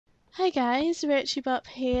Hi guys, Rachybop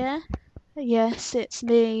here. Yes, it's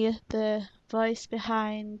me, the voice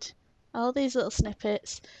behind all these little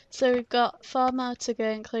snippets. So we've got 4 more to go,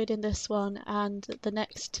 including this one, and the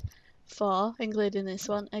next 4, including this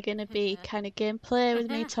one, are going to be kind of gameplay with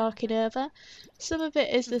me talking over. Some of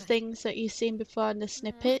it is the things that you've seen before in the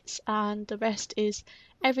snippets, and the rest is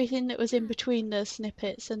everything that was in between those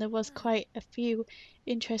snippets, and there was quite a few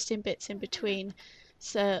interesting bits in between.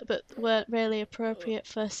 So, but weren't really appropriate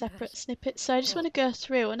for separate snippets. So I just want to go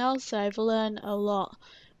through, and also I've learned a lot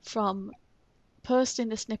from posting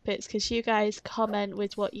the snippets because you guys comment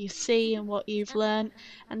with what you see and what you've learned,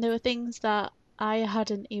 and there were things that I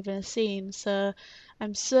hadn't even seen. So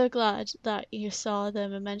I'm so glad that you saw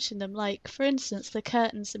them and mentioned them. Like for instance, the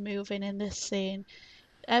curtains are moving in this scene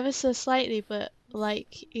ever so slightly, but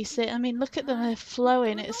like you see, I mean, look at them, they're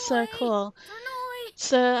flowing. It's so cool.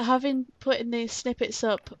 So having putting these snippets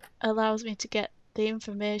up allows me to get the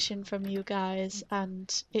information from you guys,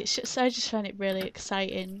 and it's just I just find it really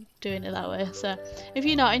exciting doing it that way. So if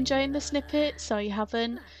you're not enjoying the snippets or you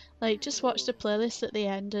haven't, like, just watch the playlist at the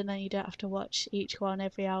end and then you don't have to watch each one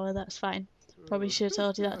every hour. That's fine. Probably should have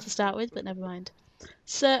told you that to start with, but never mind.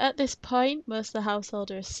 So at this point most of the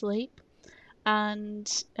household are asleep, and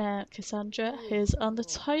Cassandra, who's on the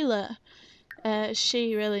toilet,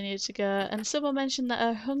 she really needed to go, and someone mentioned that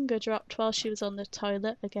her hunger dropped while she was on the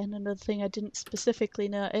toilet. Again, another thing I didn't specifically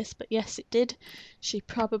notice, but yes it did. She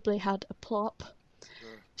probably had a plop.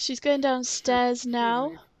 She's going downstairs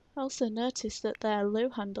now. Also noticed that their loo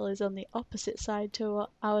handle is on the opposite side to what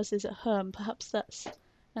ours is at home. Perhaps that's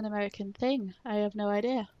an American thing. I have no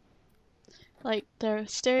idea. Like, their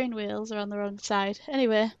steering wheels are on the wrong side.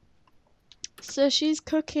 Anyway, so she's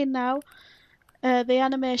cooking now. The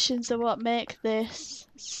animations are what make this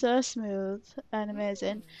so smooth and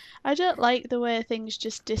amazing. I don't like the way things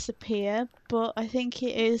just disappear, but I think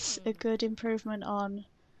it is a good improvement on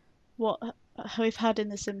what we've had in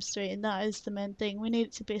The Sims 3, and that is the main thing. We need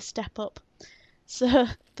it to be a step up. So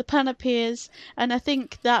the pan appears, and I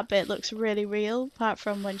think that bit looks really real, apart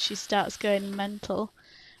from when she starts going mental.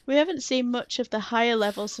 We haven't seen much of the higher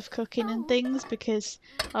levels of cooking and things because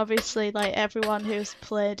obviously, like, everyone who's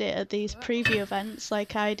played it at these preview events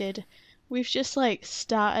like I did, we've just like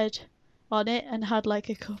started on it and had like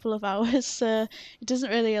a couple of hours, so it doesn't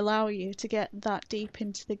really allow you to get that deep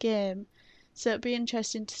into the game. So it'd be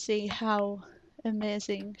interesting to see how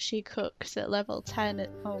amazing she cooks at level 10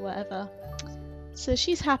 or whatever. So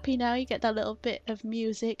she's happy now. You get that little bit of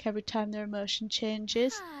music every time their emotion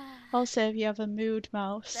changes. Also, if you have a mood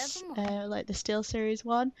mouse, like the SteelSeries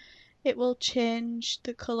one, it will change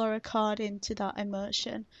the colour according to that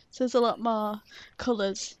emotion. So there's a lot more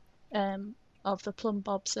colours of the plum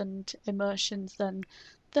bobs and emotions than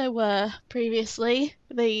there were previously.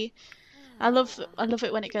 I love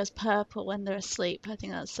it when it goes purple when they're asleep. I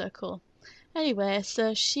think that's so cool. Anyway,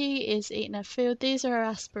 so she is eating her food. These are her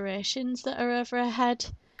aspirations that are over her head,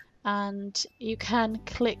 and you can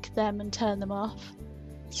click them and turn them off.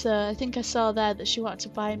 So I think I saw there that she wanted to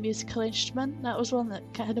buy a musical instrument. That was one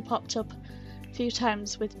that kind of popped up a few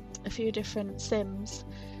times with a few different Sims.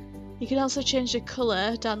 You can also change the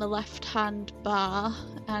colour down the left hand bar,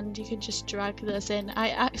 and you can just drag those in.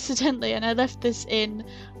 I accidentally, and I left this in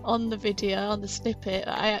on the video, on the snippet,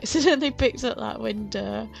 I accidentally picked up that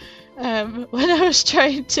window when I was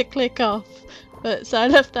trying to click off. But so I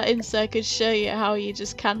left that in so I could show you how you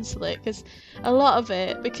just cancel it, because a lot of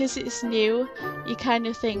it, because it's new, you kind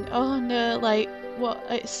of think, oh no, like, what,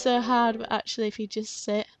 it's so hard, but actually if you just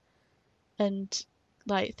sit and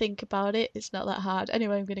like think about it, it's not that hard.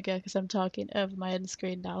 Anyway, I'm gonna go because I'm talking over my end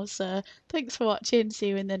screen now, so thanks for watching, see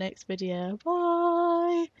you in the next video,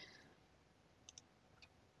 bye!